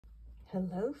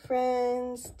Hello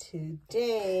friends,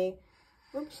 today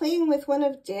we're playing with one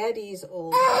of Daddy's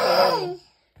old toys.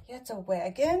 Yeah, it's a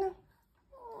wagon,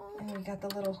 and we got the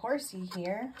little horsey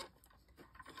here,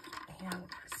 and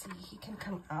see, he can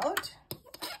come out,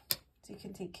 so you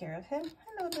can take care of him.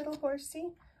 Hello little horsey.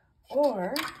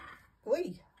 Or,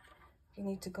 you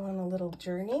need to go on a little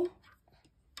journey.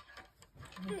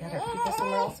 We gotta go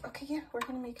somewhere else. Okay, yeah, we're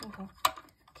gonna make him go.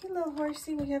 Okay, little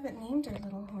horsey, we haven't named our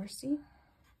little horsey.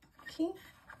 Okay,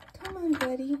 come on,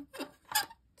 buddy.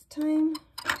 It's time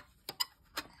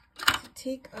to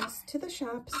take us to the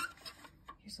shops.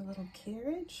 Here's a little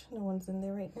carriage. No one's in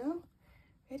there right now.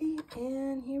 Ready?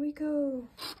 And here we go.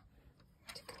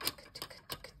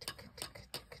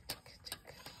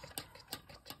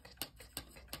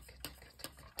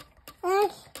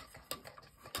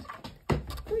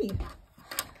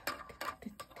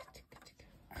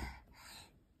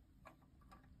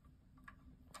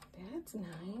 That's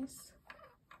nice.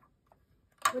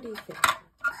 What do you think?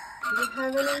 Do you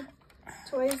have any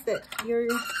toys that your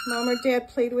mom or dad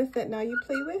played with that now you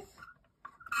play with?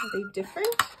 Are they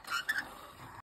different?